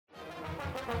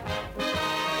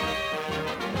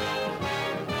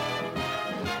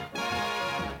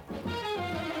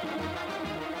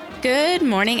Good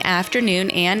morning,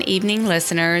 afternoon, and evening,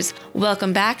 listeners.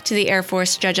 Welcome back to the Air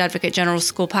Force Judge Advocate General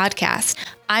School podcast.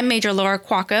 I'm Major Laura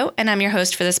Quacco, and I'm your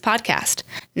host for this podcast.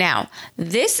 Now,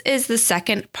 this is the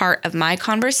second part of my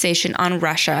conversation on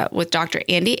Russia with Dr.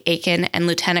 Andy Aiken and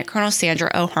Lieutenant Colonel Sandra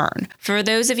O'Hearn. For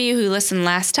those of you who listened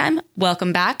last time,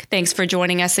 welcome back. Thanks for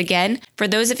joining us again. For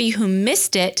those of you who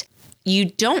missed it, you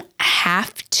don't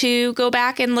have to go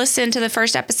back and listen to the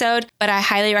first episode, but I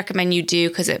highly recommend you do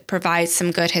because it provides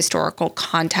some good historical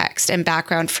context and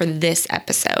background for this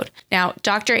episode. Now,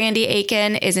 Dr. Andy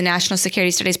Aiken is a National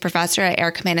Security Studies professor at Air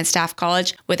Command and Staff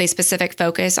College with a specific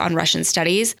focus on Russian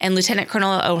studies, and Lieutenant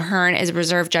Colonel O'Hearn is a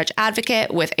reserve judge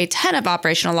advocate with a ton of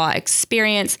operational law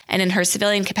experience, and in her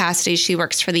civilian capacity, she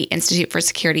works for the Institute for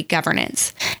Security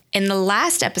Governance. In the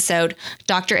last episode,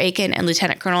 Dr. Aiken and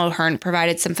Lieutenant Colonel O'Hearn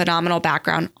provided some phenomenal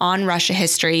background on Russia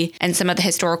history and some of the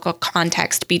historical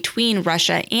context between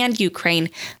Russia and Ukraine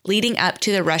leading up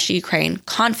to the Russia-Ukraine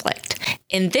conflict.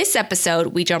 In this episode,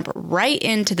 we jump right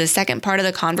into the second part of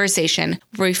the conversation,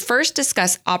 where we first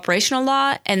discuss operational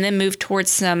law and then move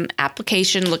towards some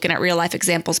application looking at real-life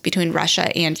examples between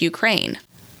Russia and Ukraine.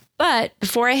 But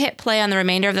before I hit play on the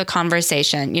remainder of the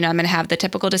conversation, I'm going to have the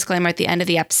typical disclaimer at the end of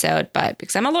the episode, but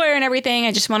because I'm a lawyer and everything,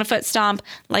 I just want to foot stomp,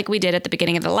 like we did at the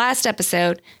beginning of the last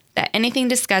episode, that anything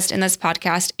discussed in this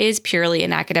podcast is purely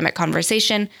an academic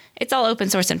conversation. It's all open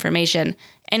source information.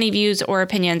 Any views or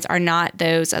opinions are not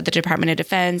those of the Department of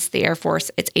Defense, the Air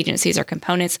Force, its agencies or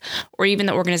components, or even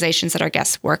the organizations that our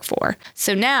guests work for.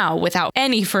 So now, without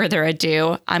any further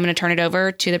ado, I'm going to turn it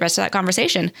over to the rest of that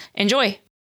conversation. Enjoy.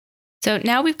 So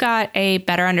now we've got a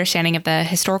better understanding of the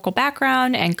historical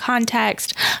background and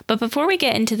context. But before we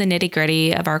get into the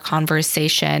nitty-gritty of our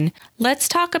conversation, let's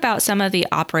talk about some of the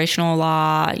operational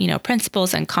law,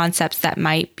 principles and concepts that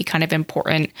might be kind of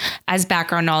important as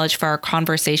background knowledge for our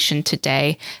conversation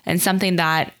today. And something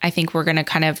that I think we're going to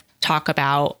kind of talk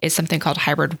about is something called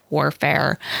hybrid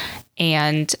warfare.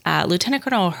 And Lieutenant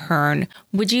Colonel O'Hearn,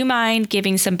 would you mind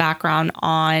giving some background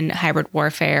on hybrid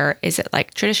warfare? Is it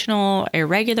like traditional,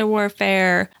 irregular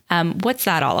warfare? What's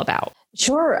that all about?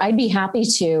 Sure, I'd be happy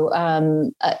to.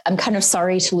 I'm kind of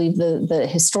sorry to leave the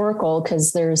historical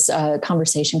because there's a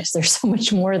conversation because there's so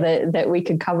much more that we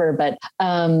could cover. But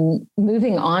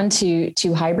moving on to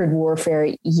hybrid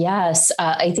warfare, yes,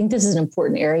 I think this is an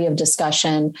important area of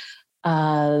discussion,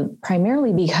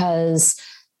 primarily because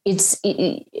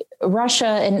Russia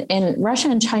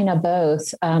and China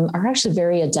both are actually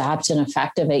very adept and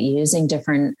effective at using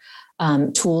different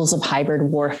tools of hybrid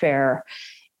warfare.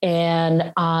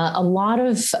 And a lot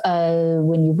of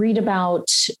when you read about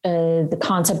the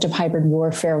concept of hybrid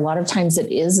warfare, a lot of times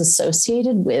it is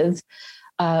associated with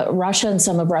Russia and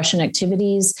some of Russian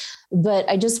activities. But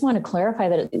I just want to clarify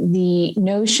that the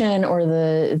notion or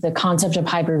the concept of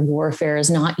hybrid warfare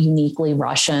is not uniquely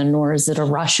Russian, nor is it a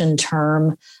Russian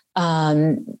term.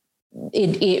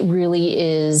 It really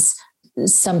is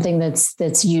something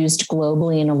that's used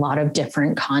globally in a lot of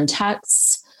different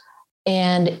contexts.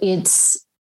 And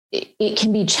it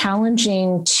can be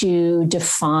challenging to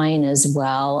define as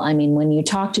well. I mean, when you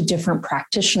talk to different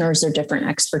practitioners or different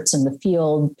experts in the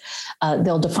field,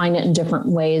 they'll define it in different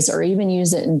ways or even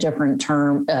use it in different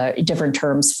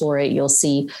terms for it. You'll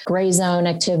see gray zone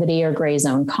activity or gray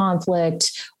zone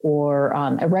conflict or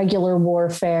irregular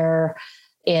warfare.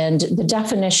 And the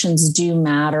definitions do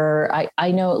matter. I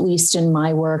know, at least in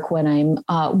my work, when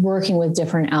I'm working with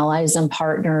different allies and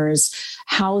partners,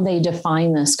 how they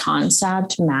define this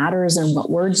concept matters and what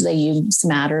words they use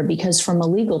matter, because from a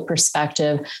legal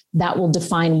perspective, that will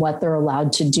define what they're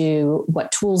allowed to do,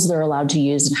 what tools they're allowed to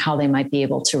use, and how they might be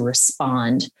able to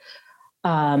respond.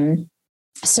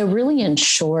 So really, in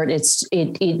short, I think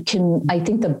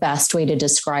the best way to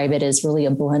describe it is really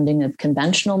a blending of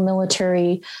conventional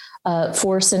military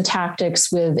force and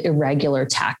tactics with irregular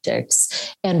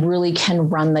tactics, and really can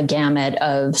run the gamut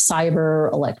of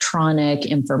cyber, electronic,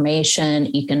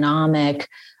 information, economic,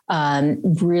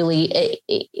 really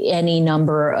any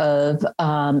number of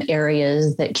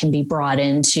areas that can be brought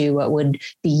into what would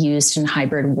be used in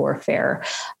hybrid warfare.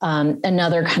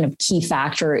 Another kind of key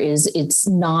factor is it's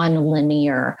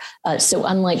non-linear. So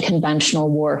unlike conventional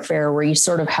warfare, where you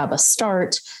sort of have a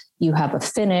start, you have a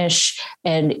finish,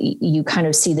 and you kind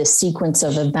of see the sequence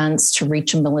of events to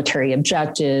reach a military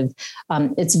objective.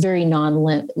 It's very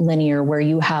non-linear, where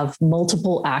you have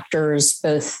multiple actors,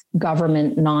 both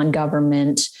government,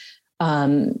 non-government,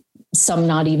 some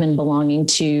not even belonging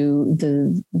to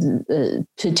the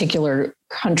particular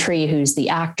country who's the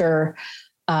actor.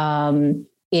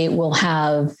 It will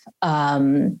have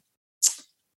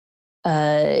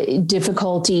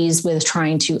difficulties with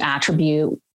trying to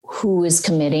attribute who is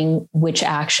committing which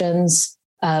actions,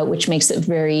 which makes it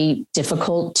very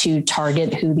difficult to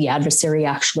target who the adversary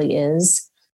actually is.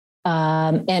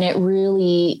 And it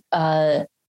really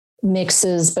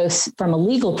mixes both from a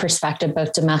legal perspective,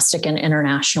 both domestic and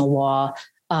international law,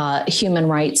 human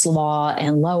rights law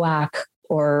and LOAC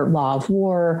or law of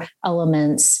war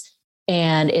elements.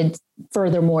 And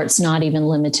furthermore, it's not even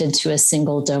limited to a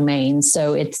single domain.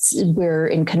 So we're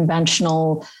in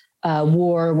conventional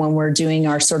war when we're doing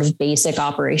our sort of basic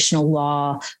operational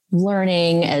law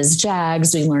learning as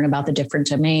JAGs. We learn about the different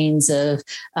domains of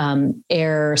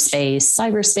air, space,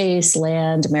 cyberspace,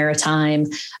 land, maritime.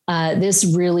 This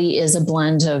really is a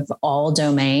blend of all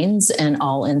domains and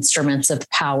all instruments of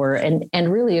power, and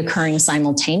really occurring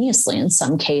simultaneously in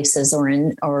some cases,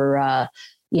 or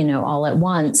all at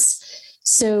once.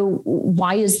 So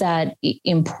why is that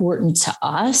important to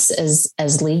us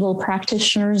as legal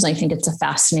practitioners? I think it's a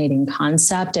fascinating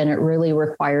concept, and it really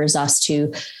requires us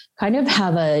to kind of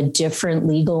have a different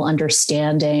legal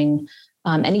understanding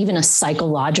and even a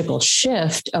psychological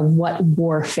shift of what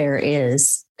warfare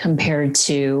is compared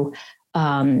to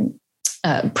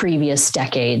previous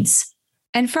decades.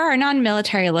 And for our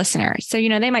non-military listeners, so,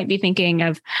 they might be thinking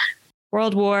of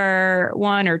World War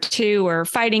I or II, or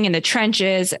fighting in the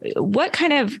trenches. What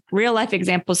kind of real life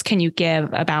examples can you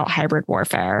give about hybrid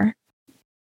warfare?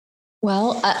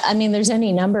 Well, there's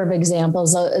any number of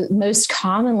examples. Most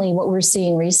commonly, what we're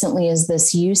seeing recently is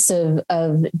this use of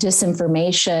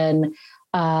disinformation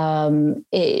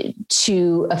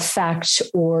to affect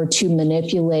or to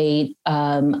manipulate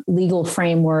legal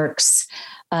frameworks.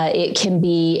 It can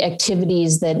be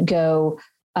activities that go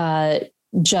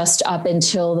just up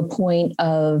until the point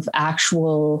of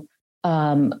actual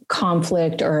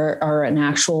conflict or an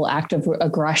actual act of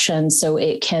aggression. So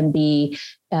it can be,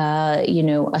 a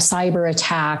cyber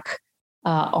attack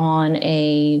on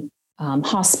a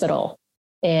hospital,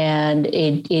 and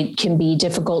it can be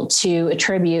difficult to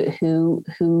attribute who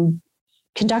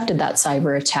conducted that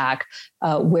cyber attack.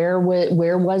 Where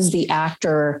was the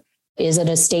actor? Is it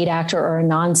a state actor or a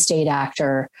non-state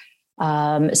actor?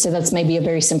 So that's maybe a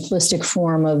very simplistic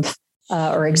form of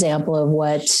or example of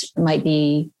what might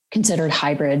be considered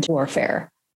hybrid warfare.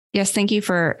 Yes, thank you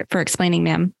for explaining,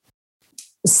 ma'am.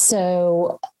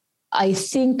 So I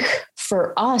think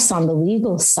for us on the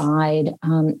legal side,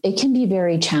 it can be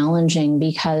very challenging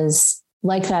because,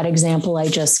 like that example I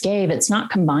just gave, it's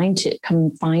not confined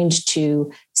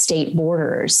to state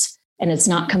borders. And it's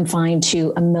not confined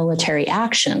to a military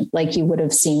action like you would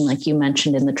have seen, like you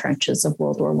mentioned, in the trenches of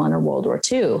World War I or World War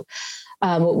II.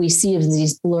 What we see is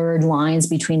these blurred lines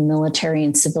between military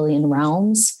and civilian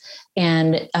realms,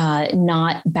 and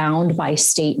not bound by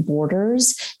state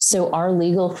borders. So our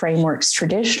legal frameworks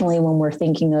traditionally, when we're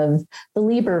thinking of the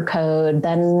Lieber Code,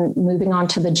 then moving on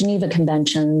to the Geneva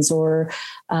Conventions or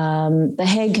the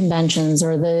Hague Conventions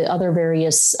or the other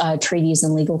various treaties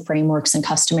and legal frameworks and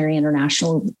customary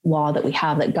international law that we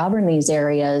have that govern these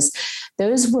areas,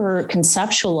 those were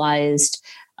conceptualized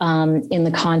in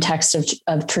the context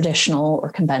of traditional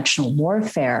or conventional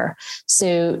warfare.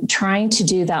 So trying to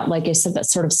do that, like I said, that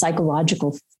sort of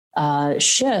psychological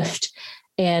shift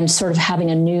and sort of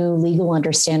having a new legal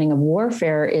understanding of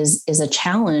warfare is a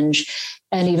challenge.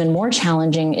 And even more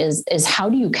challenging is how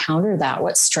do you counter that?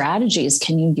 What strategies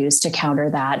can you use to counter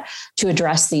that, to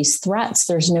address these threats?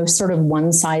 There's no sort of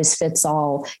one size fits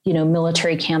all,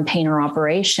 military campaign or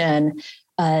operation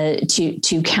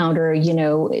to counter,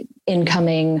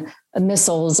 incoming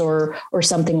missiles or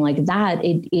something like that.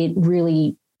 It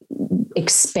really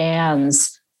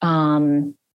expands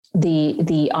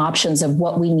the options of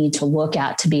what we need to look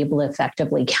at to be able to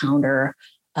effectively counter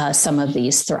some of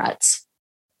these threats.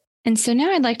 And so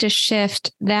now I'd like to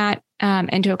shift that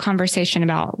into a conversation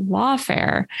about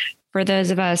lawfare. For those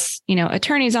of us,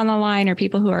 attorneys on the line or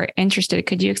people who are interested,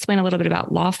 could you explain a little bit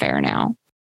about lawfare now?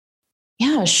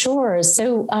 Yeah, sure.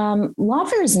 So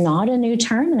lawfare is not a new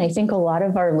term. And I think a lot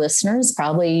of our listeners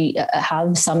probably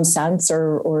have some sense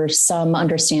or some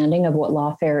understanding of what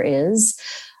lawfare is.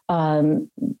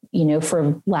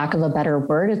 For lack of a better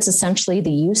word, it's essentially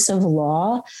the use of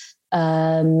law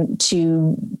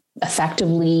to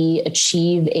effectively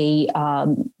achieve a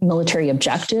military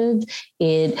objective.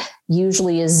 It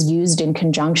usually is used in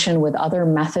conjunction with other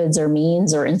methods or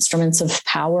means or instruments of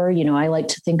power. I like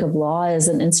to think of law as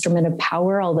an instrument of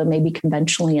power, although maybe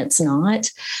conventionally it's not.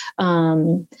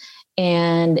 And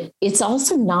it's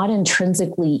also not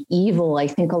intrinsically evil. I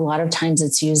think a lot of times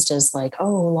it's used as like,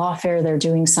 lawfare, they're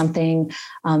doing something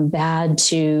bad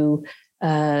to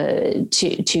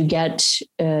get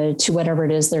to whatever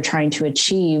it is they're trying to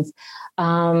achieve.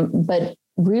 But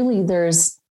really,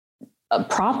 there's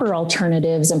proper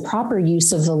alternatives and proper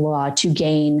use of the law to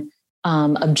gain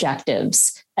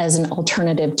objectives as an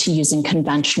alternative to using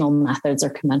conventional methods or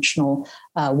conventional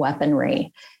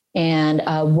weaponry. And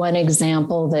one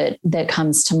example that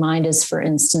comes to mind is, for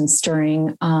instance,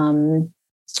 during our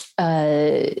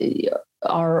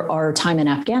time in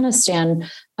Afghanistan,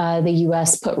 the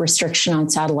U.S. put restriction on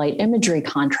satellite imagery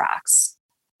contracts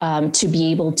to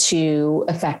be able to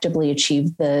effectively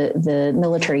achieve the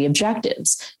military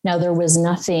objectives. Now, there was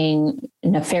nothing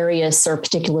nefarious or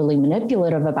particularly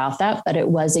manipulative about that, but it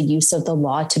was a use of the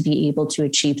law to be able to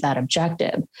achieve that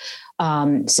objective.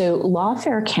 So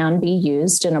lawfare can be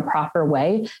used in a proper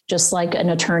way, just like an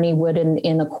attorney would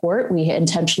in the court. We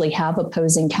intentionally have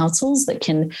opposing counsels that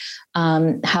can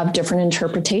have different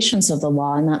interpretations of the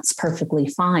law, and that's perfectly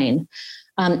fine.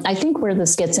 I think where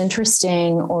this gets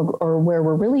interesting, or where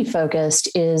we're really focused,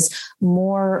 is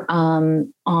more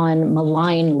on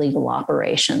malign legal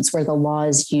operations, where the law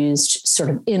is used sort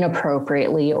of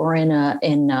inappropriately or in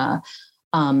a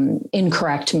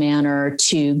incorrect manner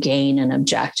to gain an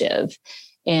objective.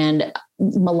 And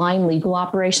malign legal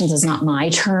operations is not my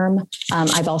term.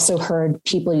 I've also heard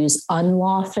people use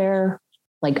unlawfare,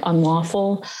 like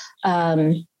unlawful.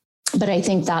 But I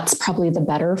think that's probably the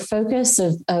better focus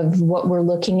of what we're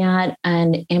looking at,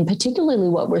 and particularly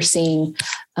what we're seeing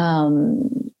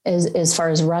as far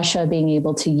as Russia being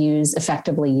able to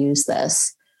effectively use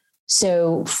this.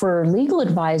 So for legal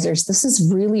advisors, this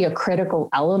is really a critical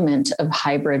element of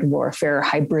hybrid warfare,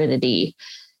 hybridity.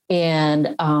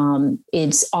 And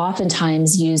it's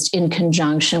oftentimes used in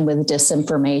conjunction with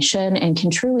disinformation and can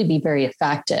truly be very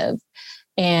effective.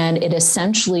 And it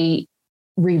essentially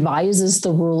revises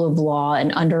the rule of law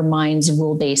and undermines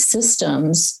rule-based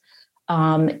systems,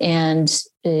 and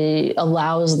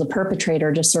allows the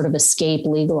perpetrator to sort of escape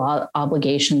legal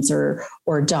obligations or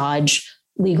dodge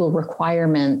legal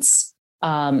requirements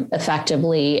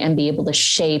effectively, and be able to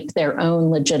shape their own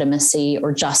legitimacy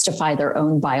or justify their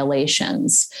own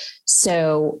violations.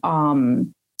 So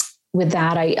with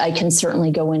that, I can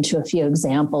certainly go into a few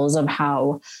examples of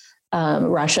how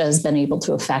Russia has been able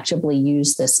to effectively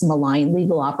use this malign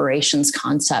legal operations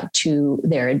concept to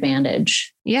their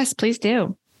advantage. Yes, please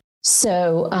do.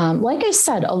 So, like I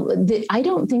said, I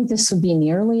don't think this would be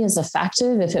nearly as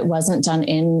effective if it wasn't done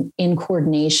in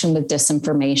coordination with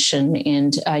disinformation.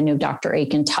 And I know Dr.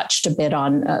 Aiken touched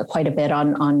quite a bit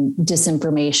on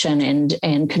disinformation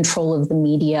and control of the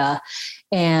media.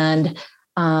 And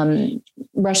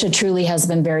Russia truly has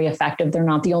been very effective. They're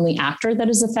not the only actor that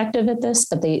is effective at this,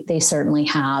 but they certainly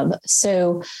have.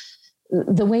 So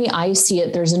the way I see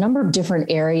it, there's a number of different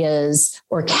areas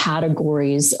or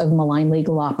categories of malign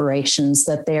legal operations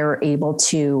that they're able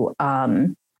to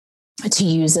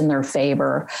use in their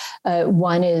favor.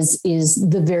 One is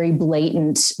the very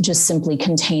blatant, just simply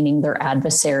containing their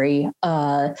adversary.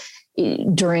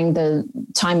 During the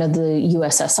time of the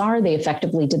USSR, they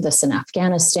effectively did this in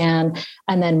Afghanistan.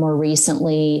 And then more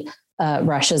recently,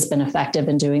 Russia's been effective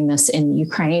in doing this in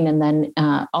Ukraine. And then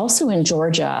also in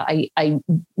Georgia. I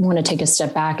want to take a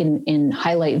step back and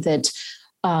highlight that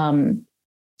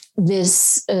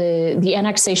the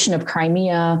annexation of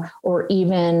Crimea, or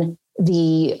even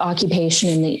the occupation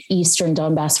in the eastern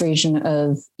Donbass region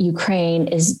of Ukraine,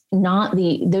 is not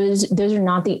those are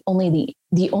not the only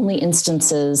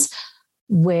instances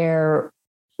where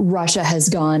Russia has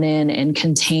gone in and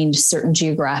contained certain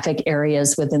geographic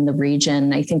areas within the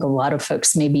region. I think a lot of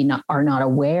folks maybe are not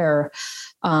aware,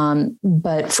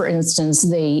 but for instance,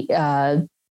 they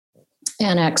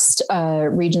annexed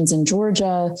regions in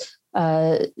Georgia,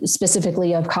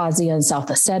 specifically Abkhazia and South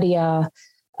Ossetia,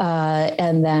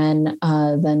 and then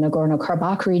the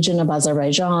Nagorno-Karabakh region of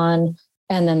Azerbaijan,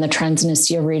 and then the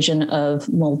Transnistria region of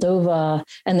Moldova.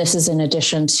 And this is in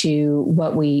addition to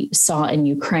what we saw in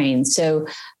Ukraine. So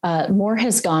more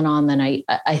has gone on than I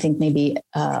think maybe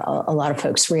a lot of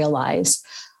folks realize.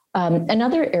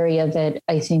 Another area that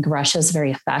I think Russia is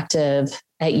very effective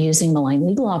at using malign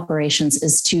legal operations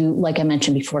is to, like I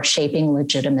mentioned before, shaping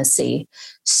legitimacy.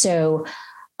 So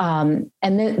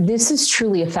this is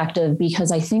truly effective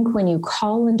because I think when you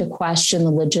call into question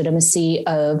the legitimacy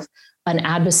of an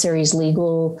adversary's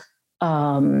legal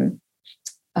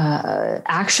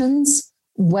actions,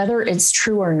 whether it's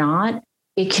true or not,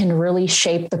 it can really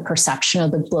shape the perception of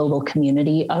the global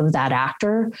community of that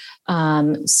actor.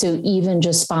 So even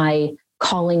just by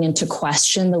calling into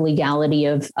question the legality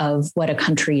of what a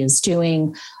country is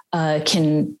doing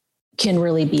can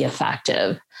really be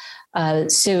effective.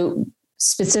 So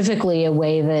specifically, a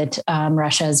way that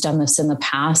Russia has done this in the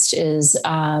past is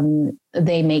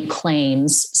they make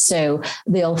claims. So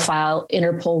they'll file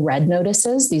Interpol red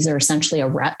notices. These are essentially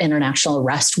international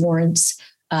arrest warrants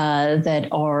that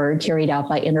are carried out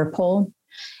by Interpol.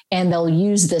 And they'll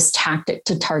use this tactic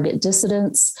to target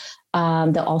dissidents.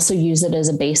 They'll also use it as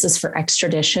a basis for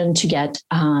extradition to get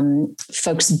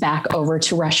folks back over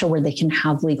to Russia where they can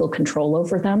have legal control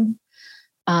over them.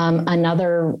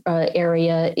 Another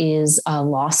area is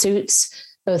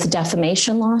lawsuits, both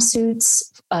defamation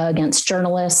lawsuits against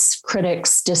journalists,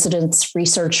 critics, dissidents,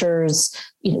 researchers,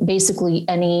 basically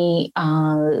any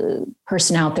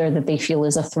person out there that they feel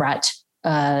is a threat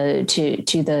to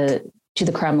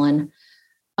the Kremlin,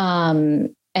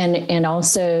 and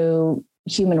also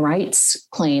human rights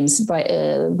claims,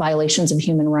 violations of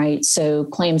human rights. So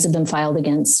claims have been filed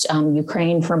against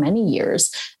Ukraine for many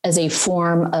years as a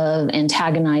form of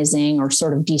antagonizing or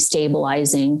sort of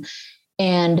destabilizing.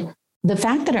 And the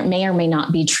fact that it may or may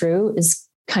not be true is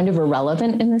kind of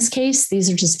irrelevant in this case.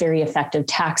 These are just very effective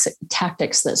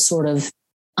tactics that sort of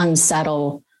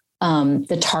unsettle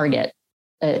the target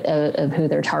of who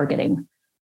they're targeting.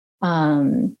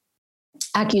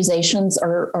 Accusations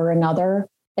are another.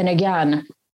 And again,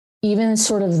 even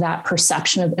sort of that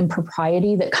perception of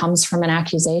impropriety that comes from an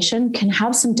accusation can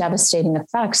have some devastating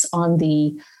effects on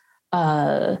the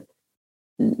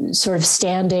sort of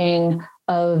standing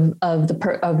of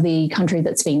the country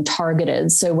that's being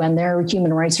targeted. So when their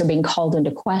human rights are being called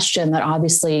into question, that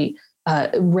obviously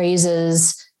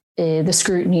raises the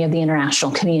scrutiny of the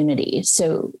international community.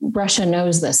 So Russia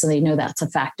knows this, and they know that's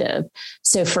effective.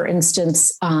 So, for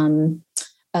instance,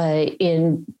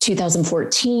 in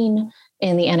 2014,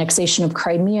 in the annexation of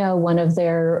Crimea, one of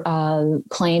their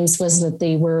claims was that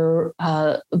they were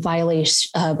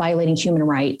violating human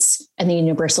rights and the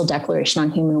Universal Declaration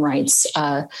on Human Rights,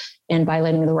 and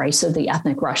violating the rights of the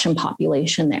ethnic Russian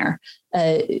population there.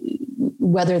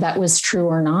 Whether that was true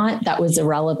or not, that was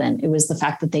irrelevant. It was the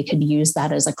fact that they could use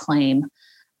that as a claim.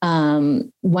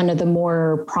 One of the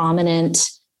more prominent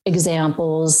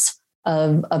examples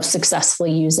of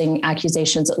successfully using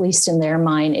accusations, at least in their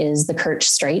mind, is the Kerch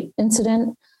Strait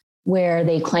incident, where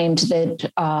they claimed that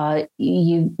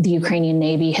the Ukrainian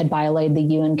Navy had violated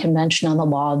the UN Convention on the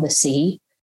Law of the Sea,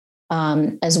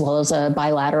 as well as a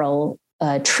bilateral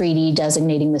treaty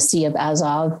designating the Sea of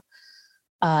Azov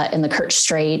and the Kerch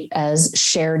Strait as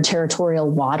shared territorial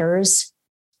waters.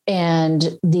 And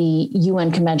the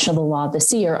UN Convention on the Law of the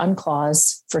Sea, or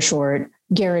UNCLOS for short,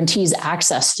 guarantees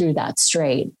access through that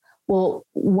strait. Well,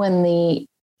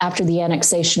 after the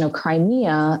annexation of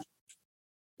Crimea,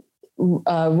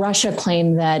 Russia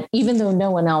claimed that even though no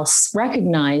one else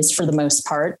recognized, for the most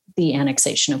part, the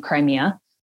annexation of Crimea,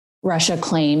 Russia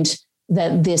claimed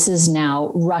that this is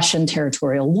now Russian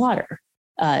territorial water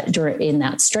in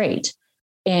that strait.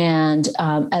 And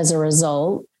as a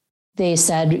result, they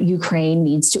said Ukraine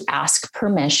needs to ask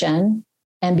permission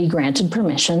and be granted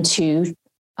permission to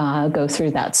go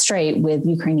through that strait with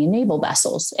Ukrainian naval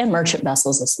vessels and merchant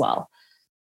vessels as well.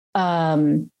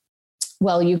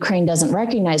 Well, Ukraine doesn't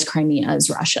recognize Crimea as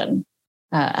Russian,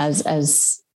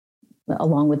 as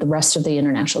along with the rest of the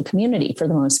international community for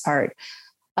the most part.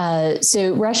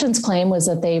 So Russians' claim was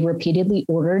that they repeatedly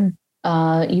ordered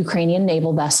Ukrainian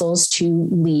naval vessels to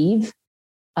leave,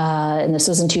 and this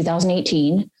was in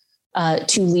 2018,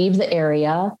 to leave the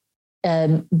area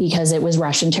because it was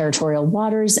Russian territorial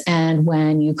waters. And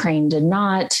when Ukraine did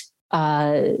not,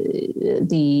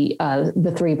 the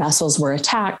three vessels were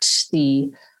attacked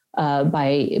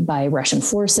by Russian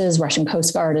forces, Russian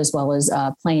Coast Guard, as well as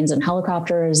planes and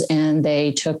helicopters, and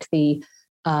they took the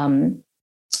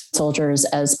soldiers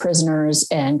as prisoners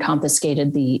and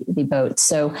confiscated the boats.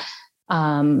 So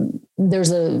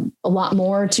there's a lot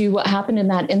more to what happened in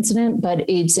that incident, but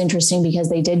it's interesting because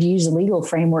they did use a legal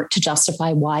framework to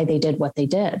justify why they did what they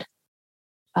did.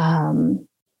 And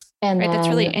that's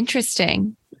really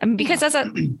interesting. I mean, because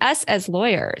us as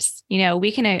lawyers,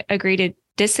 we can agree to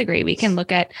disagree. We can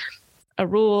look at a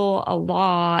rule, a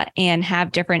law, and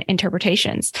have different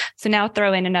interpretations. So now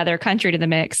throw in another country to the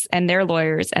mix and their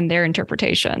lawyers and their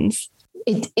interpretations.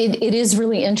 It is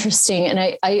really interesting.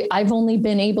 And I've only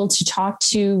been able to talk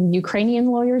to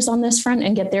Ukrainian lawyers on this front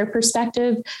and get their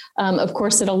perspective. Of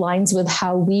course, it aligns with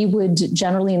how we would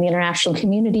generally in the international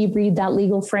community read that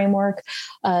legal framework.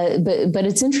 But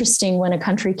it's interesting when a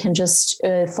country can just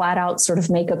flat out sort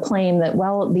of make a claim that,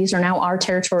 well, these are now our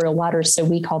territorial waters, so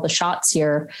we call the shots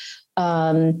here.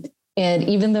 And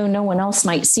even though no one else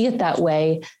might see it that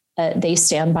way, they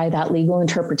stand by that legal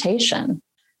interpretation.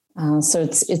 So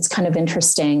it's kind of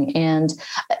interesting. And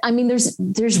I mean,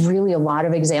 there's really a lot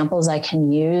of examples I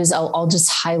can use. I'll just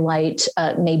highlight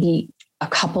maybe a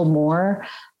couple more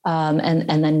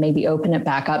and then maybe open it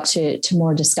back up to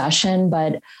more discussion.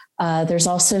 But there's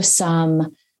also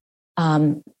some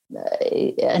an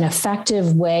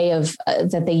effective way of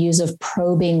that they use of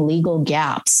probing legal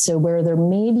gaps. So where there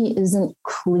maybe isn't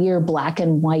clear black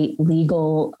and white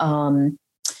legal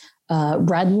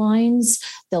red lines,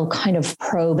 they'll kind of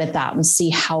probe at that and see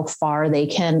how far they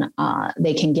can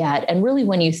get. And really,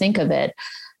 when you think of it,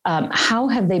 how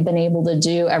have they been able to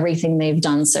do everything they've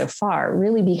done so far?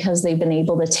 Really, because they've been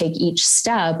able to take each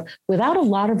step without a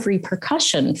lot of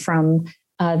repercussion from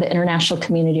the international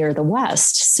community or the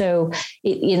West. So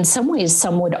in some ways,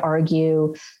 some would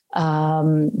argue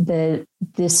that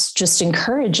this just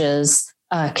encourages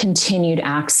continued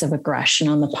acts of aggression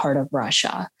on the part of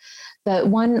Russia. But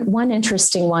one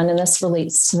interesting one, and this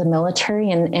relates to the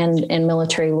military and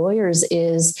military lawyers,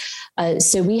 is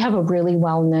so we have a really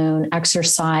well-known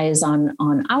exercise on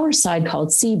our side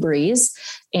called Sea Breeze,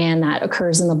 and that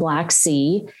occurs in the Black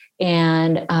Sea.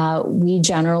 And we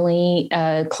generally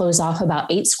close off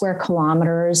about 8 square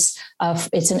kilometers.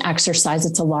 It's an exercise.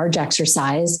 It's a large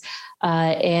exercise.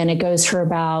 And it goes for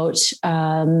about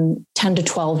 10 to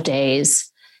 12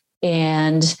 days.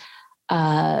 And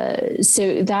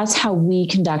so that's how we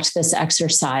conduct this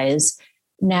exercise.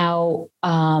 Now,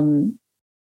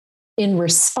 in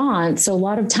response, so a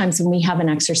lot of times when we have an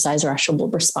exercise, Russia will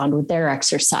respond with their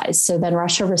exercise. So then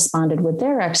Russia responded with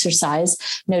their exercise,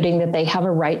 noting that they have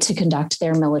a right to conduct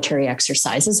their military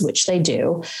exercises, which they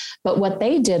do. But what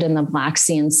they did in the Black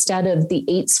Sea, instead of the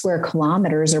 8 square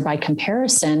kilometers, or by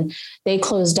comparison, they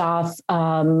closed off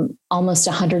almost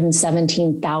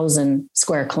 117,000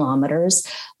 square kilometers,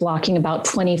 blocking about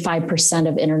 25%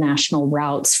 of international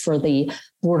routes for the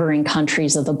bordering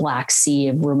countries of the Black Sea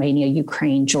of Romania,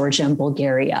 Ukraine, Georgia, and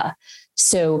Bulgaria.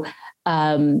 So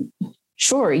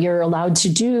sure, you're allowed to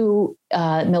do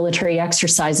military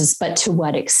exercises, but to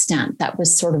what extent? That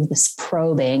was sort of this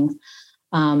probing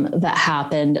that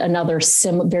happened. Another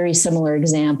very similar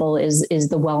example is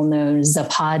the well-known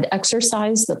Zapad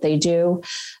exercise that they do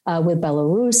with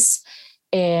Belarus.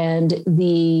 And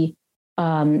the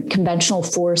Conventional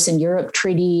Force in Europe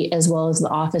Treaty, as well as the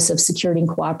Office of Security and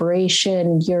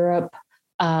Cooperation, Europe,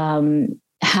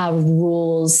 have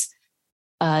rules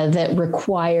that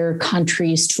require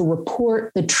countries to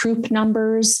report the troop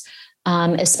numbers,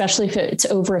 especially if it's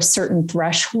over a certain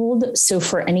threshold. So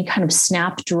for any kind of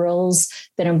snap drills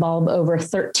that involve over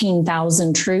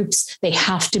 13,000 troops, they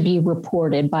have to be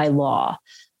reported by law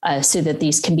so that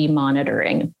these can be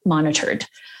monitored.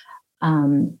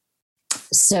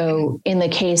 So in the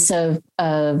case of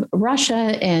Russia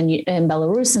and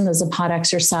Belarus in the Zapad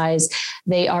exercise,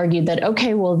 they argued that,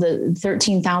 okay, well, the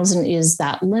 13,000 is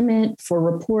that limit for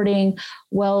reporting.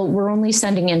 Well, we're only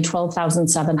sending in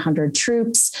 12,700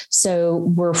 troops, so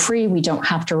we're free. We don't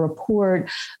have to report.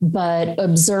 But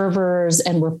observers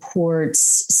and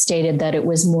reports stated that it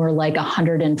was more like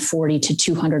 140 to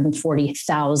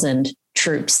 240,000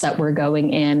 troops that were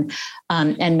going in,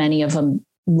 and many of them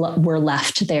were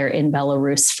left there in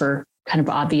Belarus for kind of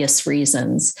obvious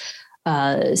reasons.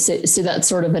 So that's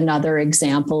sort of another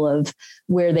example of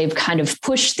where they've kind of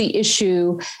pushed the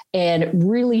issue and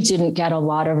really didn't get a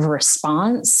lot of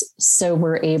response. So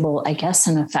we're able, I guess,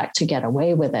 in effect, to get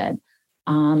away with it.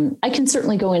 I can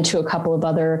certainly go into a couple of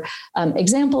other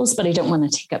examples, but I don't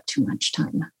want to take up too much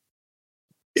time.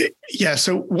 Yeah.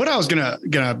 So what I was gonna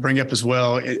bring up as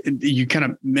well, you kind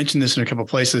of mentioned this in a couple of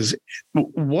places.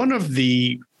 One of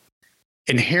the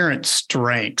inherent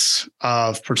strengths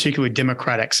of particularly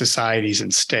democratic societies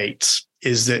and states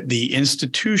is that the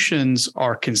institutions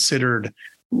are considered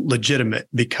legitimate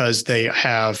because they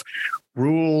have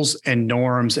rules and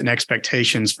norms and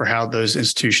expectations for how those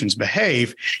institutions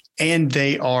behave, and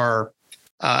they are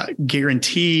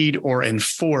guaranteed or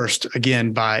enforced,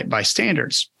 again, by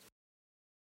standards.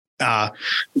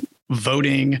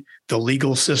 Voting, the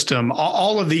legal system,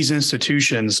 all of these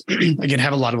institutions, again,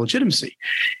 have a lot of legitimacy.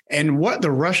 And what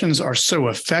the Russians are so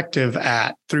effective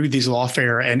at through these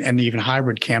lawfare and even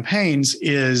hybrid campaigns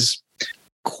is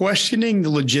questioning the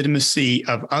legitimacy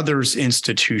of others'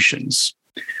 institutions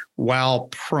while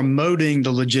promoting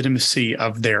the legitimacy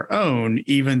of their own,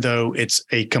 even though it's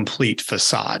a complete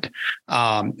facade.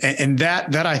 And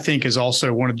that I think is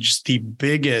also one of just the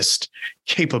biggest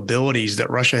capabilities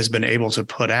that Russia has been able to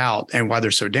put out and why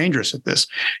they're so dangerous at this.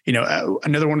 You know,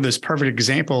 another one of those perfect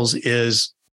examples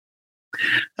is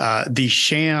the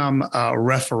sham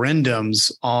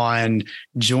referendums on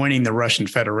joining the Russian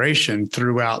Federation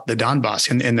throughout the Donbass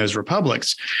in those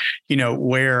republics,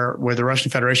 where the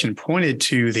Russian Federation pointed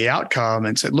to the outcome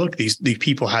and said, look, these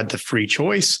people had the free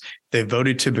choice. They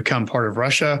voted to become part of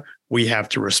Russia. We have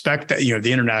to respect that.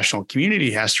 The international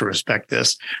community has to respect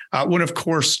this. When, of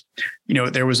course,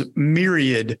 there was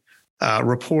myriad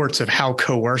reports of how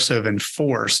coercive and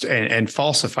forced and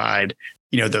falsified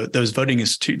those voting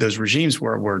those regimes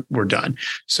were done.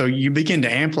 So you begin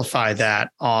to amplify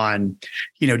that on,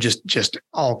 just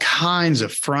all kinds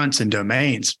of fronts and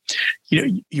domains.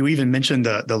 You even mentioned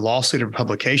the lawsuit of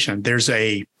publication. There's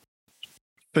a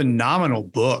phenomenal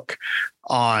book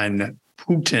on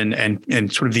Putin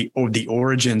and sort of the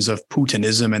origins of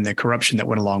Putinism and the corruption that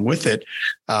went along with it,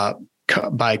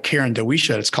 by Karen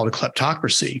Dawisha. It's called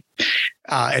Kleptocracy.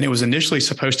 And it was initially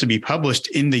supposed to be published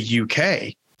in the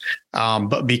UK.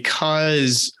 But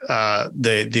because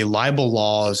the libel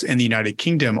laws in the United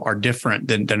Kingdom are different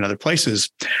than other places,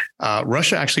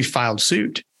 Russia actually filed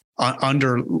suit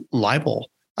under libel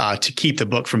to keep the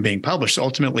book from being published.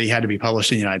 Ultimately, it had to be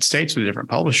published in the United States with a different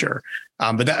publisher.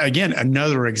 But that, again,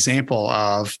 another example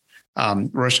of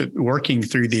Russia working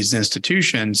through these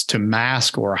institutions to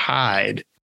mask or hide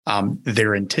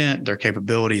their intent, their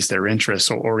capabilities, their interests,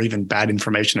 or even bad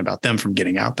information about them from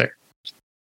getting out there.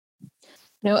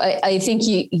 No, I think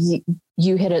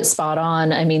you hit it spot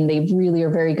on. I mean, they really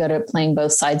are very good at playing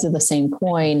both sides of the same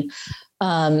coin,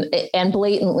 and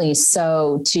blatantly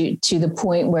so, to the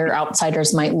point where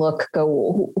outsiders might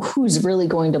go, who's really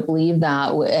going to believe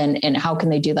that, and how can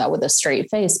they do that with a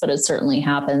straight face? But it certainly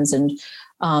happens, and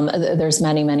there's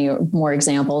many more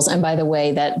examples. And by the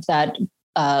way, that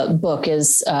book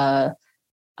is.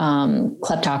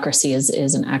 Kleptocracy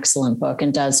is an excellent book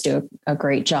and does do a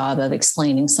great job of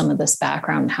explaining some of this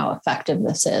background and how effective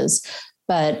this is.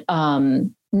 But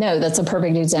no, that's a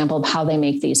perfect example of how they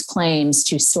make these claims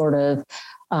to sort of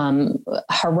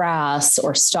harass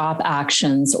or stop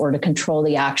actions or to control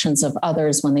the actions of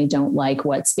others when they don't like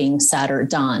what's being said or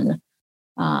done.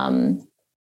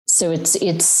 So it's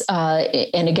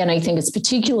and again, I think it's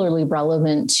particularly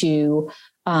relevant to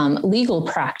legal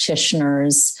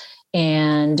practitioners,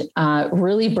 and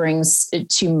really brings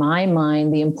to my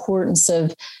mind the importance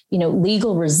of,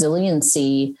 legal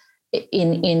resiliency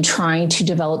in trying to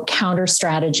develop counter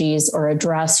strategies or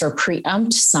address or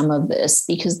preempt some of this,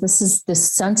 because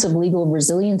this sense of legal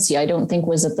resiliency, I don't think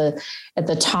was at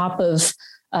the top of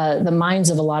the minds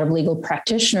of a lot of legal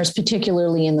practitioners,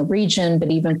 particularly in the region,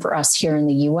 but even for us here in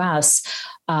the U.S.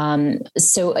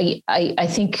 So I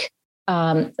think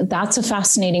that's a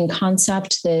fascinating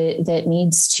concept that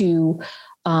needs to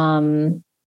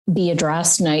be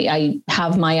addressed. And I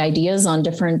have my ideas on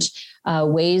different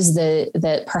ways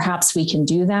that perhaps we can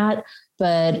do that.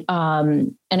 But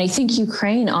and I think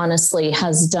Ukraine honestly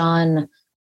has done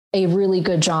a really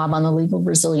good job on the legal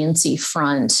resiliency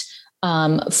front,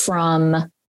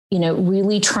 from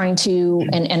really trying to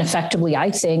and effectively, I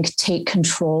think, take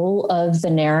control of the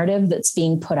narrative that's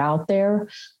being put out there,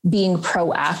 being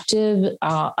proactive.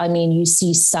 You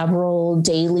see several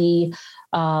daily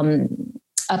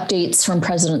updates from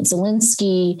President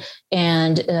Zelensky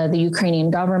and the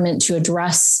Ukrainian government to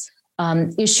address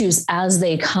issues as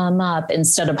they come up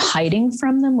instead of hiding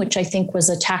from them, which I think was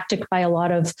a tactic by a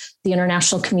lot of the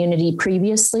international community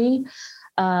previously.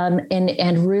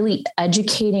 And really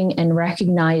educating and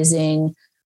recognizing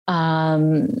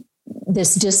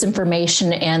this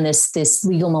disinformation and this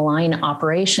legal malign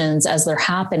operations as they're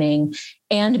happening,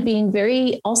 and being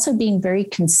very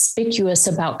conspicuous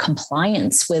about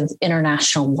compliance with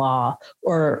international law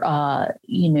or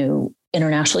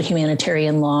international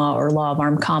humanitarian law or law of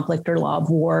armed conflict or law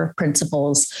of war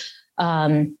principles.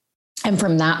 And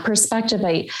from that perspective,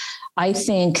 I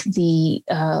think the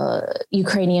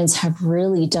Ukrainians have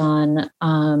really done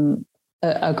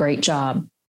a great job.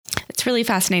 It's really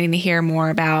fascinating to hear more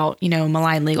about,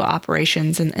 malign legal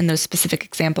operations and those specific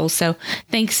examples. So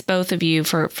thanks both of you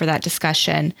for that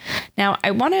discussion. Now,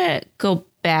 I want to go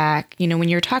back, when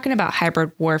you're talking about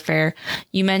hybrid warfare,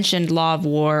 you mentioned law of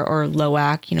war, or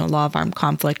LOAC, law of armed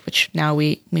conflict, which now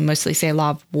we mostly say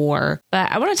law of war.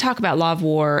 But I want to talk about law of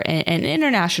war and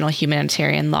international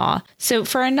humanitarian law. So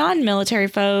for our non-military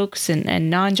folks and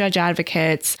non-judge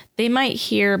advocates, they might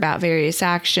hear about various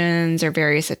actions or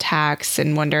various attacks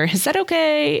and wonder, is that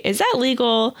okay? Is that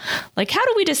legal? Like, how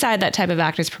do we decide that type of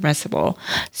act is permissible?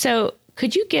 So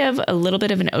could you give a little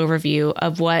bit of an overview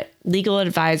of what legal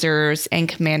advisors and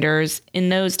commanders in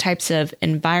those types of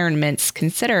environments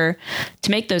consider to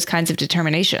make those kinds of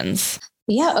determinations?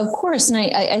 Yeah, of course. And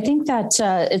I think that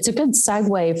it's a good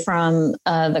segue from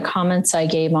the comments I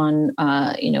gave on,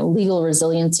 legal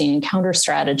resiliency and counter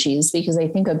strategies, because I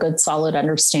think a good solid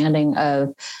understanding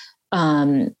of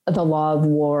the law of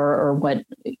war, or what,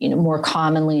 more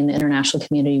commonly in the international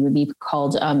community would be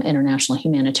called international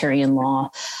humanitarian law,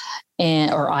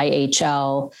 or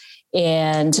IHL,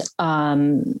 and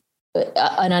an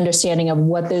understanding of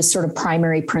what those sort of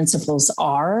primary principles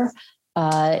are.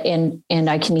 And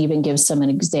I can even give some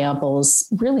examples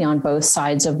really on both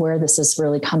sides of where this has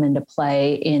really come into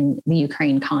play in the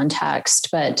Ukraine context.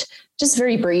 But just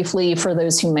very briefly, for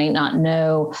those who might not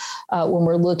know, when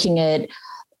we're looking at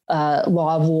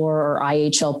law of war or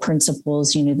IHL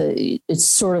principles, it's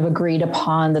sort of agreed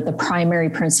upon that the primary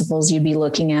principles you'd be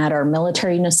looking at are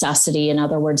military necessity. In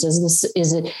other words,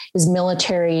 is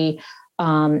military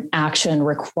action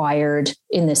required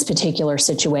in this particular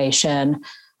situation?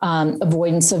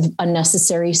 Avoidance of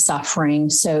unnecessary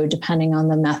suffering. So depending on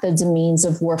the methods and means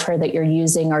of warfare that you're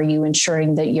using, are you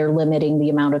ensuring that you're limiting the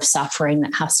amount of suffering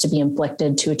that has to be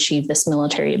inflicted to achieve this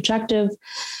military objective?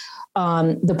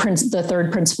 The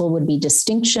third principle would be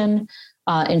distinction,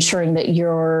 ensuring that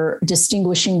you're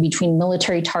distinguishing between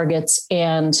military targets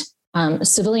and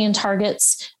civilian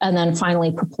targets. And then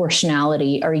finally,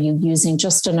 proportionality. Are you using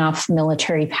just enough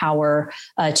military power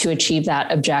to achieve that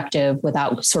objective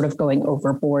without sort of going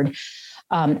overboard?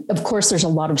 Of course, there's a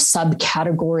lot of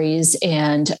subcategories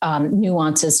and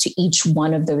nuances to each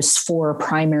one of those four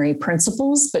primary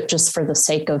principles, but just for the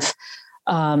sake of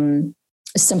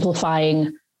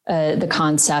simplifying the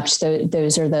concept,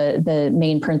 those are the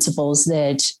main principles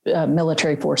that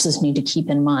military forces need to keep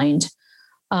in mind.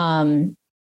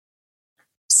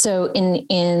 So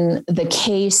in the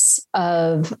case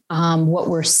of what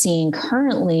we're seeing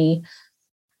currently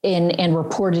and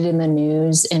reported in the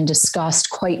news and discussed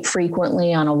quite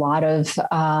frequently on a lot of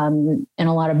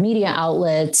media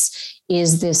outlets,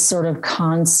 is this sort of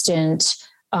constant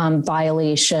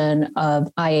violation of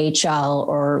IHL,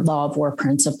 or law of war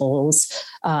principles,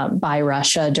 by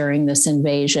Russia during this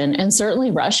invasion. And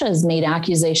certainly Russia has made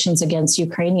accusations against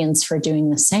Ukrainians for doing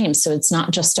the same. So it's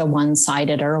not just a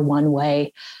one-sided or a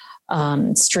one-way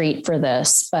street for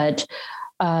this, but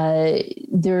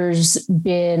there's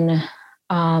been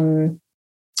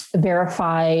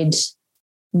verified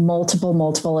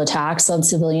multiple attacks on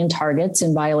civilian targets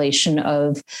in violation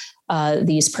of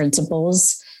these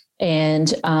principles, and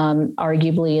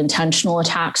arguably intentional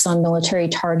attacks on military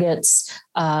targets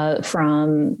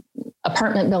from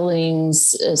apartment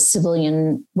buildings,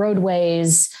 civilian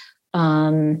roadways,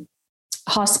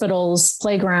 hospitals,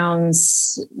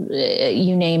 playgrounds,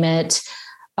 you name it.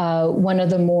 One of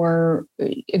the more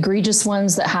egregious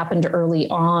ones that happened early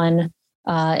on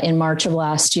in March of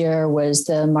last year was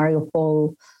the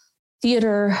Mariupol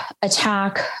theater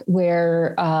attack,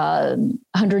 where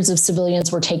hundreds of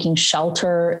civilians were taking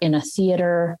shelter in a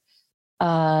theater.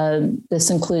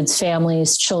 This includes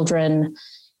families, children,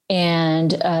 and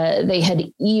they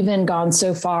had even gone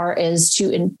so far as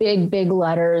to, in big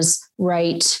letters,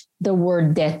 write the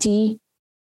word "deti,"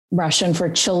 Russian for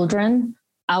children,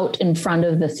 out in front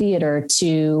of the theater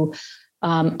to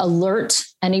alert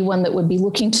anyone that would be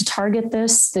looking to target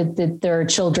this, that there are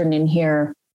children in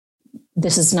here.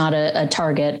 This is not a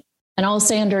target. And I'll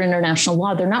say, under international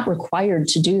law, they're not required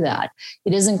to do that.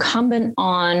 It is incumbent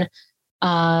on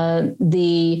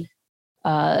the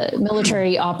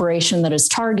military operation that is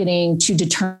targeting to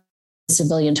determine a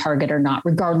civilian target or not,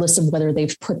 regardless of whether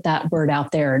they've put that word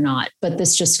out there or not. But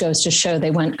this just goes to show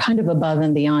they went kind of above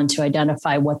and beyond to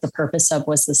identify what the purpose of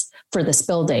was for this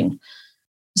building.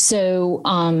 So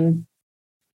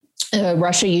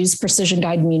Russia used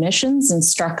precision-guided munitions and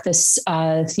struck this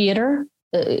theater,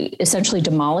 essentially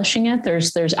demolishing it.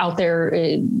 There's out there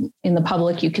in the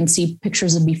public, you can see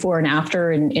pictures of before and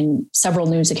after in several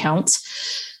news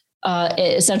accounts,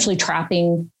 essentially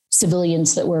trapping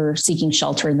civilians that were seeking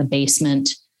shelter in the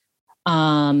basement.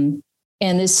 And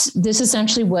this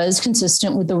essentially was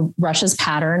consistent with Russia's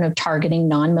pattern of targeting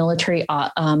non-military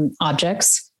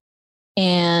objects.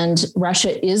 And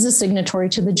Russia is a signatory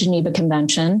to the Geneva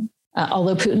Convention,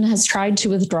 although Putin has tried to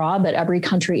withdraw, but every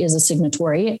country is a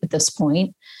signatory at this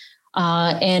point.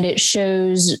 And it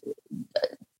shows,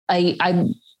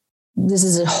 this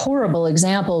is a horrible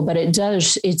example, but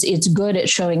it's good at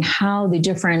showing how the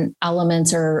different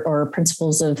elements or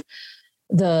principles of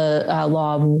the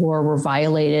law of war were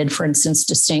violated. For instance,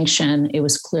 distinction, it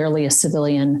was clearly a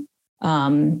civilian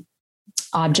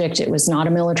object. It was not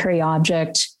a military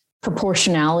object.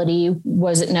 Proportionality,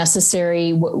 was it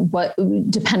necessary? What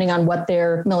depending on what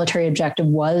their military objective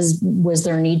was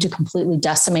there a need to completely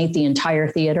decimate the entire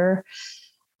theater?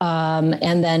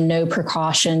 and then no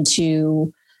precaution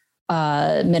to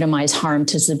minimize harm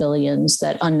to civilians,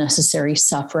 that unnecessary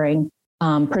suffering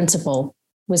principle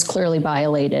was clearly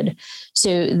violated.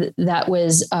 So that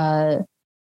was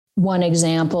one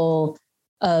example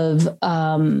of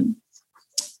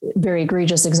very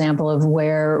egregious example of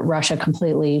where Russia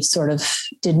completely sort of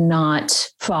did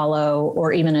not follow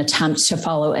or even attempt to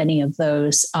follow any of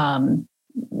those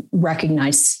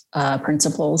recognized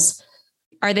principles.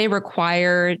 Are they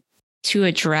required to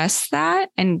address that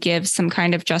and give some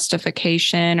kind of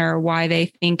justification or why they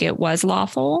think it was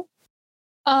lawful?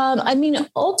 I mean,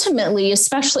 ultimately,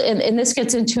 especially, and this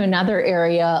gets into another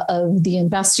area of the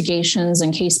investigations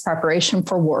and case preparation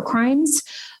for war crimes.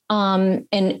 And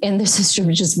this is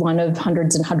just one of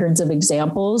hundreds and hundreds of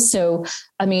examples. So,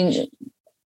 I mean,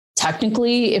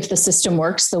 technically, if the system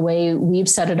works the way we've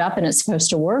set it up and it's supposed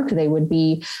to work, they would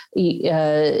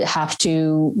have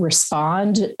to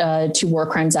respond to war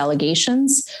crimes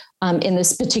allegations. In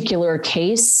this particular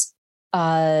case,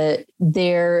 the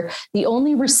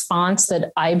only response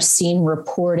that I've seen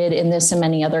reported in this and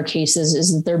many other cases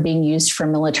is that they're being used for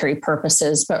military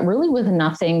purposes, but really with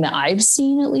nothing that I've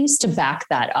seen, at least, to back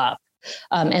that up.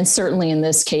 And certainly in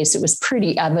this case, it was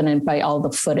pretty evident by all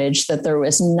the footage that there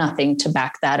was nothing to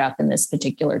back that up in this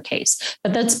particular case.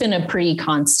 But that's been a pretty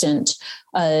constant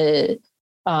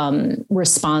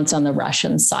response on the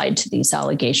Russian side to these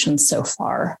allegations so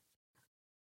far.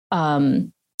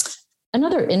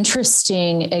 Another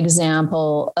interesting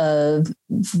example of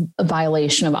a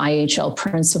violation of IHL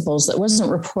principles that wasn't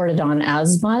reported on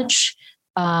as much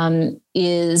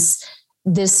is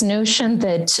this notion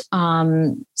that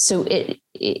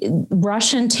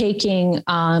Russian taking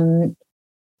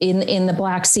in the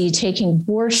Black Sea, taking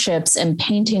warships and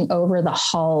painting over the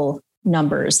hull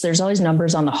numbers. There's always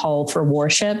numbers on the hull for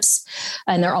warships,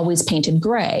 and they're always painted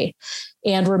gray,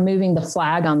 and removing the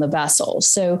flag on the vessel.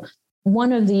 So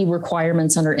one of the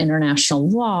requirements under international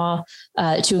law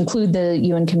to include the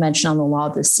UN Convention on the Law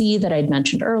of the Sea that I'd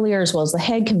mentioned earlier, as well as the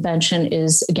Hague Convention,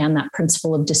 is, again, that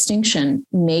principle of distinction,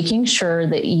 making sure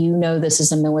that you know this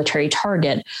is a military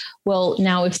target. Well,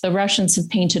 now, if the Russians have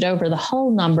painted over the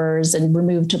hull numbers and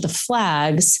removed the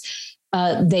flags,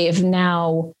 they have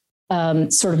now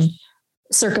sort of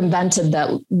circumvented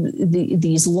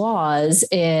these laws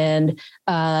and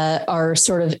are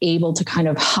sort of able to kind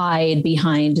of hide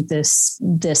behind this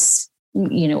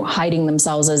hiding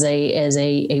themselves as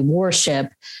a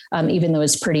warship, even though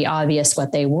it's pretty obvious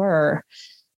what they were.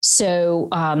 So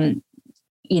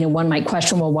one might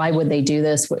question, well, why would they do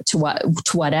this? To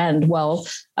what end? Well,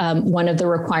 one of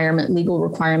the legal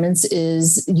requirements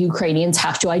is Ukrainians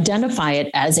have to identify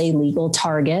it as a legal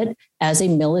target, as a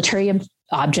military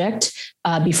object,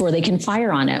 before they can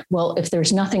fire on it. Well, if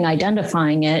there's nothing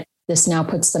identifying it, this now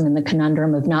puts them in the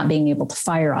conundrum of not being able to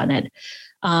fire on it.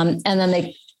 And then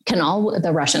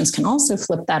the Russians can also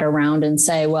flip that around and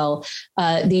say, well,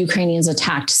 the Ukrainians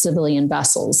attacked civilian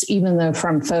vessels, even though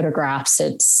from photographs,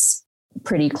 it's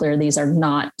pretty clear these are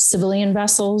not civilian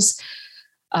vessels.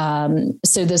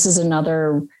 So this is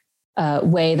another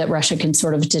way that Russia can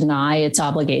sort of deny its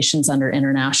obligations under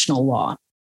international law.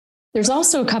 There's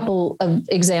also a couple of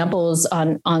examples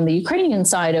on the Ukrainian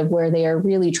side of where they are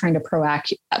really trying to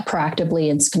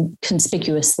proactively and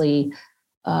conspicuously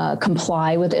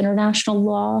comply with international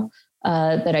law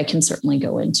that I can certainly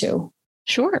go into.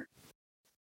 Sure.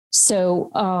 So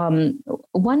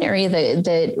one area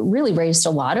that really raised a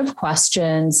lot of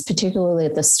questions, particularly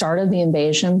at the start of the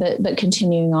invasion, but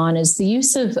continuing on, is the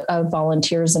use of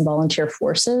volunteers and volunteer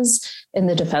forces in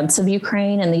the defense of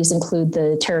Ukraine. And these include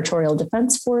the territorial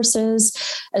defense forces,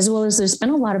 as well as there's been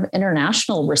a lot of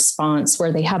international response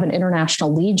where they have an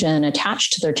international legion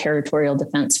attached to their territorial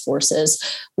defense forces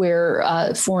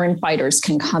where foreign fighters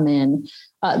can come in.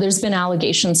 There's been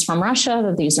allegations from Russia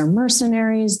that these are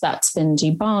mercenaries. That's been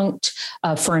debunked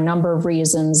for a number of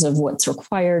reasons of what's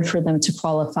required for them to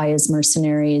qualify as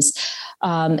mercenaries.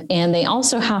 And they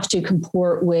also have to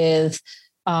comport with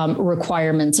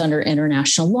requirements under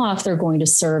international law if they're going to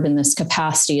serve in this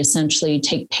capacity, essentially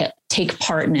take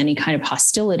part in any kind of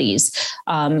hostilities.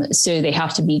 So they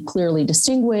have to be clearly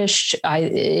distinguished.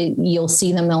 You'll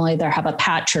see them, they'll either have a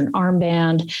patch or an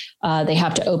armband. They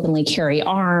have to openly carry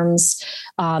arms,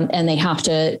 and they have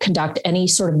to conduct any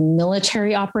sort of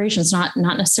military operations, not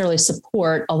necessarily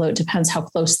support, although it depends how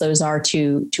close those are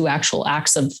to actual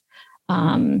acts of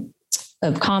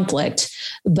conflict,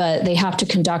 but they have to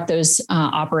conduct those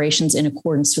operations in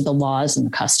accordance with the laws and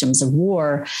the customs of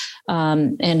war.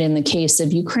 And in the case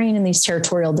of Ukraine and these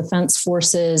territorial defense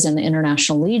forces and the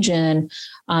International Legion,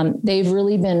 they've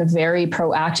really been very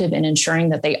proactive in ensuring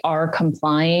that they are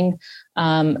complying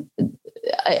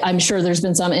I'm sure there's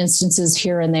been some instances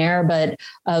here and there, but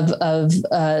of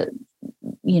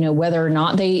whether or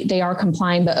not they are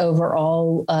complying, but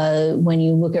overall, when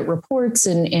you look at reports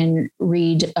and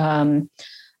read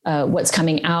what's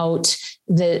coming out,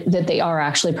 that they are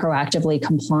actually proactively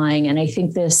complying. And I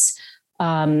think this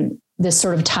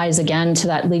sort of ties again to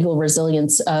that legal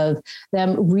resilience of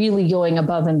them really going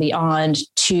above and beyond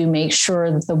to make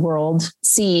sure that the world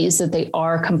sees that they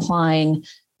are complying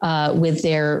with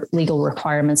their legal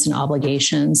requirements and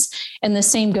obligations. And the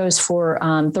same goes for,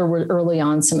 there were early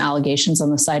on some allegations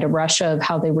on the side of Russia of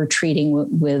how they were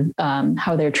treating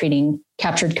how they're treating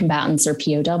captured combatants or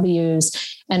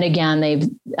POWs. And again,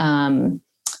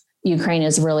 Ukraine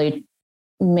has really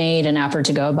made an effort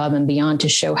to go above and beyond to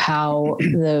show how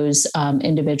those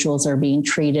individuals are being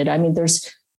treated. I mean,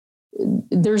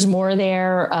 there's more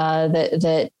there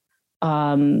that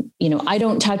I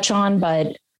don't touch on,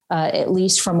 but at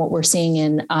least from what we're seeing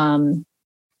in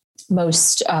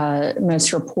most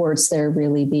reports, they're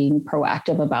really being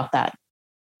proactive about that.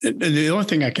 The only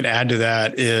thing I could add to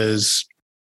that is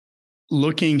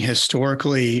looking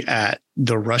historically at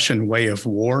the Russian way of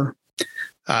war,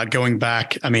 going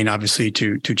back, I mean, obviously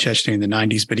to Chechnya in the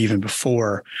 90s, but even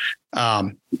before,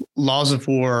 laws of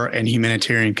war and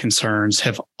humanitarian concerns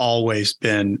have always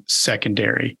been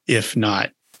secondary, if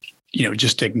not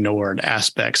just ignored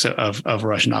aspects of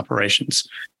Russian operations.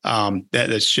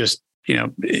 That's just,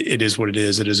 it is what it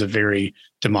is. It is a very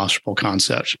demonstrable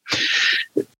concept.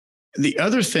 The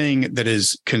other thing that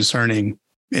is concerning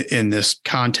in this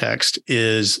context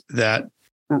is that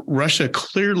Russia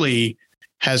clearly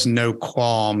has no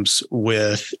qualms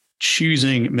with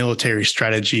choosing military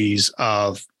strategies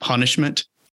of punishment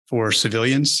for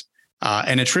civilians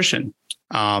and attrition,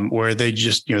 where they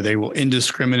just, they will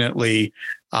indiscriminately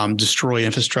destroy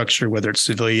infrastructure, whether it's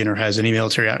civilian or has any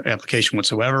military application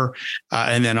whatsoever,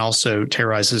 and then also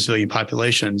terrorize civilian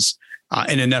populations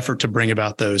in an effort to bring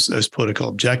about those political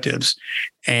objectives.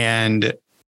 And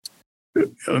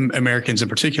Americans in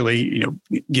particular,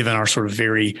 given our sort of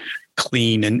very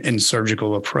clean and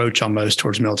surgical approach almost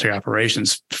towards military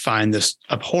operations, find this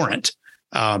abhorrent.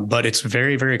 But it's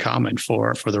very, very common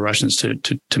for the Russians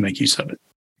to make use of it.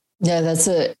 Yeah, that's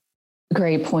a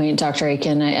great point, Dr.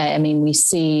 Akin. I mean, we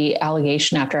see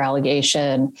allegation after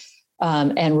allegation,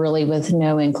 and really with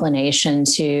no inclination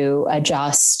to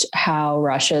adjust how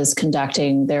Russia is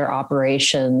conducting their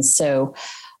operations. So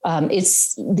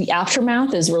it's the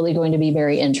aftermath is really going to be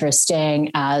very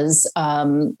interesting as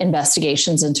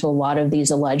investigations into a lot of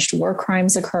these alleged war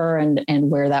crimes occur, and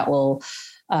where that will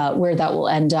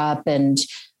end up, and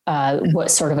what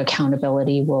sort of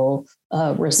accountability will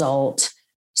result.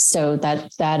 So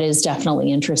that is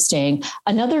definitely interesting.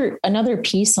 Another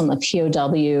piece on the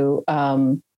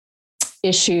POW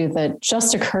issue that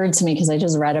just occurred to me because I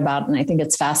just read about it, and I think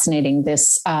it's fascinating.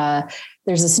 There's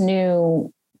this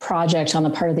new project on the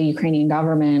part of the Ukrainian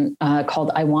government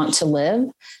called I Want to Live.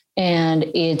 And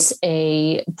it's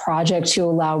a project to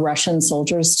allow Russian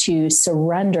soldiers to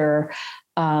surrender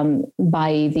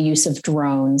by the use of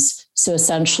drones. So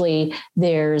essentially,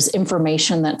 there's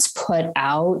information that's put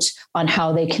out on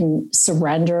how they can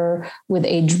surrender with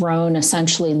a drone,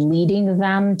 essentially leading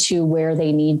them to where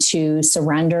they need to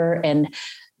surrender. And,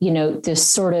 this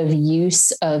sort of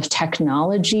use of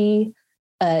technology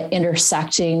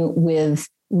intersecting with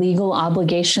legal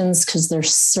obligations, because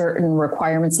there's certain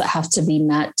requirements that have to be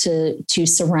met to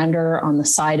surrender on the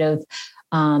side of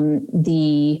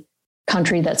the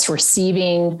country that's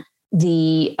receiving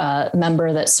the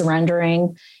member that's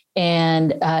surrendering.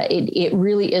 And it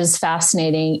really is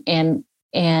fascinating and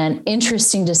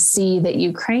interesting to see that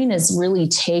Ukraine is really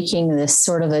taking this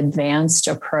sort of advanced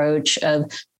approach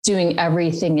of doing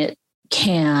everything it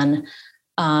can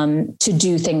to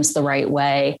do things the right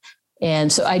way.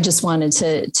 And so I just wanted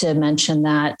to mention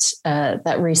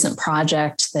that recent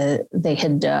project that they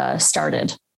had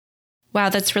started. Wow,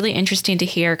 that's really interesting to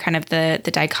hear kind of the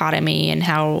dichotomy and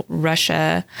how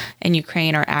Russia and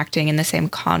Ukraine are acting in the same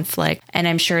conflict. And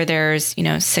I'm sure there's,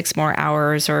 6 more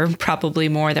hours or probably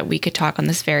more that we could talk on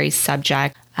this very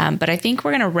subject. But I think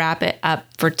we're going to wrap it up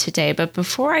for today. But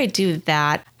before I do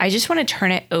that, I just want to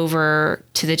turn it over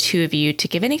to the two of you to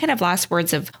give any kind of last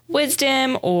words of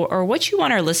wisdom or what you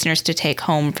want our listeners to take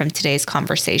home from today's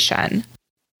conversation.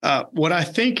 What I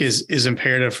think is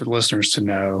imperative for the listeners to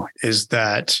know is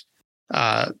that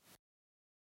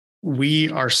we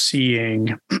are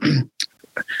seeing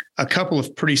a couple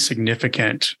of pretty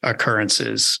significant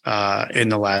occurrences in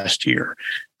the last year.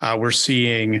 We're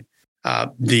seeing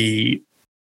the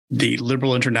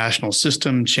liberal international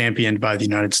system championed by the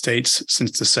United States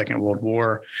since the Second World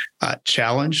War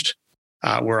challenged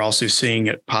We're also seeing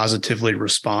it positively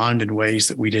respond in ways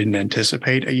that we didn't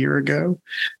anticipate a year ago.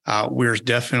 We're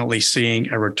definitely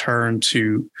seeing a return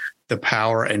to the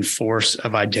power and force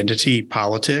of identity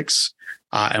politics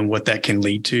and what that can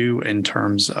lead to in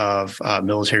terms of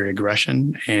military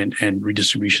aggression and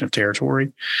redistribution of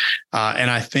territory.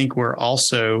 And I think we're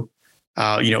also,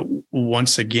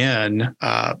 once again,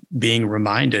 being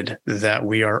reminded that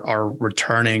we are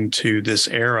returning to this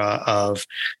era of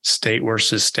state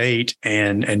versus state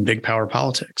and big power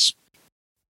politics.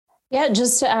 Yeah,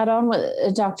 just to add on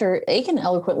what Dr. Aiken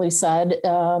eloquently said,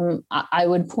 I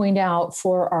would point out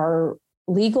for our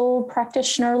legal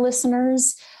practitioner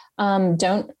listeners,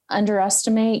 don't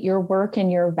underestimate your work and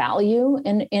your value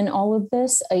in all of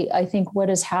this. I think what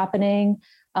is happening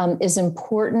is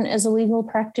important as a legal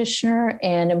practitioner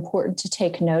and important to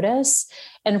take notice.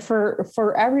 And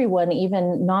for everyone,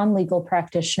 even non-legal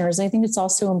practitioners, I think it's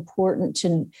also important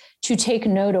to take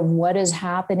note of what is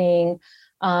happening.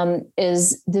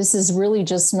 This is really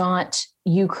just not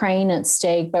Ukraine at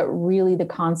stake, but really the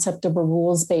concept of a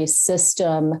rules-based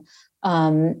system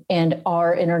and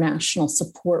our international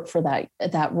support for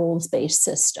that rules-based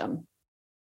system.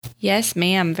 Yes,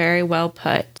 ma'am. Very well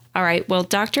put. All right. Well,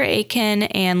 Dr. Aiken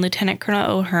and Lieutenant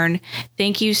Colonel O'Hearn,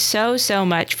 thank you so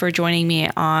much for joining me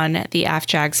on the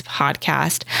AFJAGS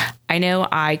podcast. I know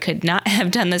I could not have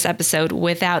done this episode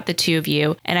without the two of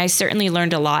you, and I certainly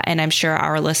learned a lot, and I'm sure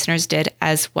our listeners did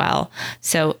as well.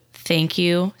 So thank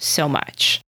you so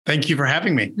much. Thank you for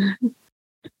having me.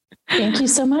 Thank you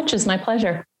so much. It's my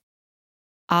pleasure.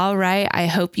 All right. I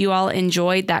hope you all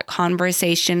enjoyed that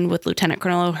conversation with Lieutenant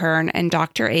Colonel O'Hearn and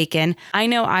Dr. Aiken. I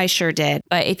know I sure did.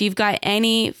 But if you've got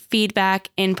any feedback,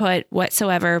 input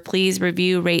whatsoever, please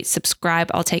review, rate, subscribe.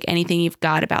 I'll take anything you've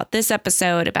got about this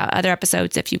episode, about other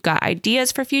episodes. If you've got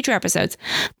ideas for future episodes,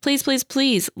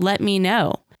 please let me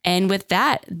know. And with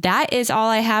that is all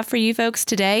I have for you folks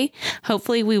today.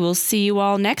 Hopefully we will see you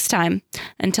all next time.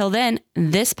 Until then,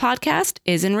 this podcast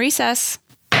is in recess.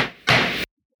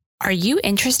 Are you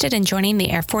interested in joining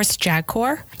the Air Force JAG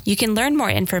Corps? You can learn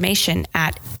more information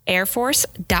at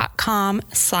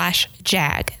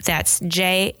airforce.com/JAG. That's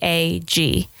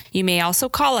JAG. You may also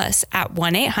call us at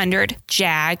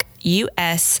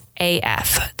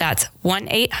 1-800-JAG-USAF. That's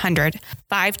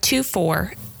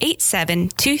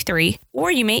 1-800-524-8723.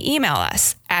 Or you may email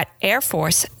us at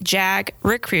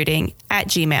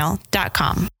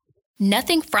airforcejagrecruiting@gmail.com.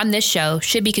 Nothing from this show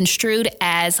should be construed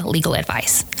as legal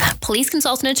advice. Please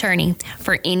consult an attorney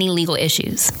for any legal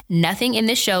issues. Nothing in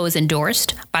this show is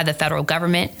endorsed by the federal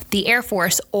government, the Air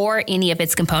Force, or any of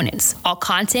its components. All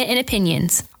content and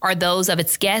opinions are those of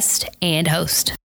its guest and host.